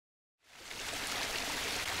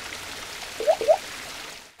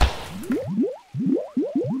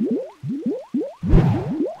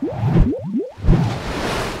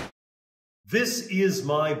This is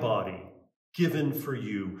my body given for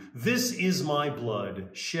you. This is my blood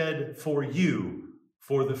shed for you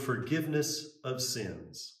for the forgiveness of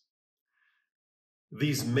sins.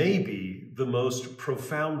 These may be the most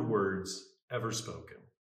profound words ever spoken.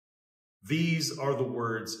 These are the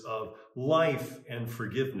words of life and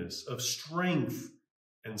forgiveness, of strength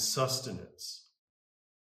and sustenance.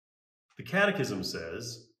 The Catechism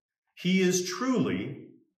says, he is truly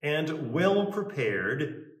and well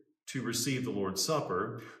prepared to receive the Lord's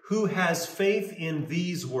Supper who has faith in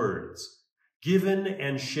these words, given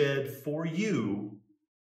and shed for you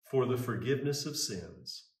for the forgiveness of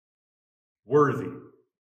sins. Worthy.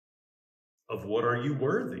 Of what are you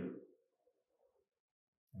worthy?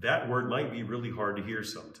 That word might be really hard to hear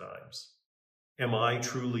sometimes. Am I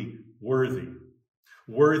truly worthy?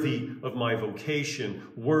 Worthy of my vocation,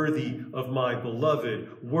 worthy of my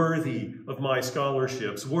beloved, worthy of my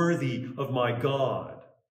scholarships, worthy of my God.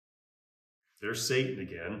 There's Satan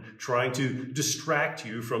again, trying to distract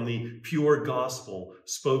you from the pure gospel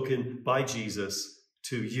spoken by Jesus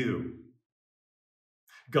to you.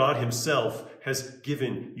 God himself has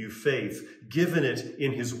given you faith, given it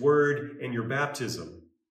in his word and your baptism.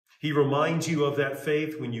 He reminds you of that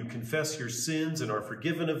faith when you confess your sins and are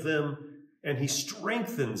forgiven of them, and he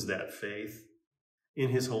strengthens that faith in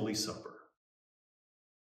his Holy Supper.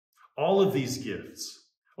 All of these gifts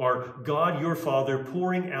are God your Father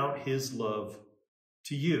pouring out his love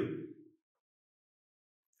to you.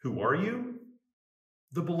 Who are you?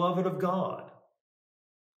 The beloved of God.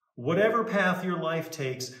 Whatever path your life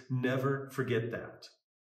takes, never forget that.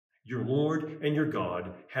 Your Lord and your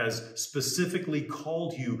God has specifically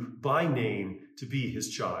called you by name to be his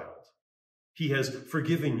child. He has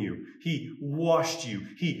forgiven you. He washed you.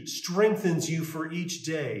 He strengthens you for each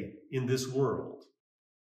day in this world.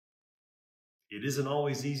 It isn't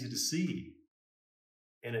always easy to see,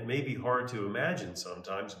 and it may be hard to imagine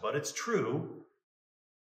sometimes, but it's true.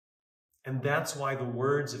 And that's why the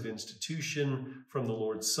words of institution from the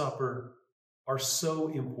Lord's Supper are so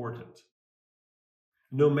important.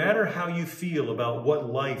 No matter how you feel about what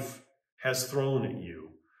life has thrown at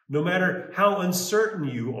you, no matter how uncertain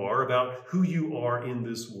you are about who you are in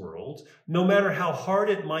this world, no matter how hard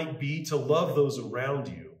it might be to love those around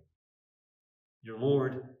you, your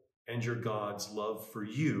Lord and your God's love for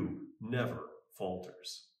you never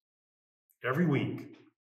falters. Every week,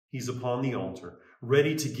 he's upon the altar,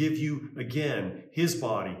 ready to give you again his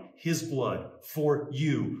body, his blood for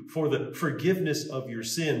you, for the forgiveness of your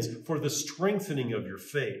sins, for the strengthening of your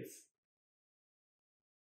faith.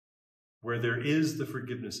 Where there is the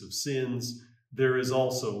forgiveness of sins, there is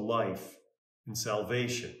also life and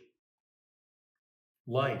salvation.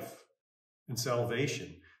 Life and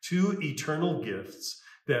salvation, two eternal gifts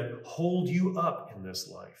that hold you up in this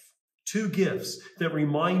life. Two gifts that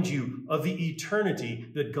remind you of the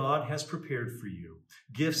eternity that God has prepared for you.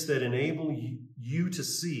 Gifts that enable you to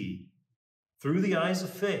see, through the eyes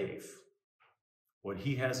of faith, what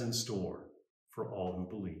he has in store for all who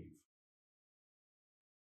believe.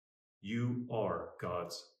 You are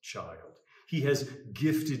God's child. He has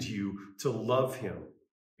gifted you to love him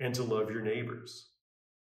and to love your neighbors.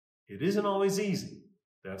 It isn't always easy,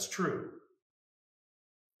 that's true.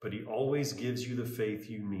 But he always gives you the faith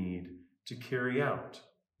you need to carry out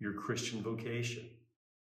your Christian vocation.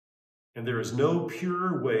 And there is no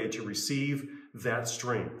purer way to receive that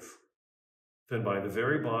strength than by the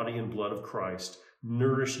very body and blood of Christ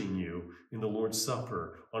nourishing you in the Lord's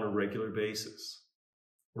Supper on a regular basis.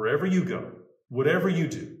 Wherever you go, whatever you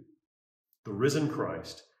do, the risen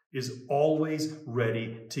Christ is always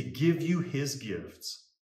ready to give you his gifts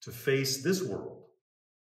to face this world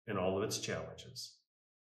and all of its challenges.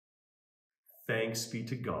 Thanks be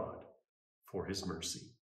to God for his mercy.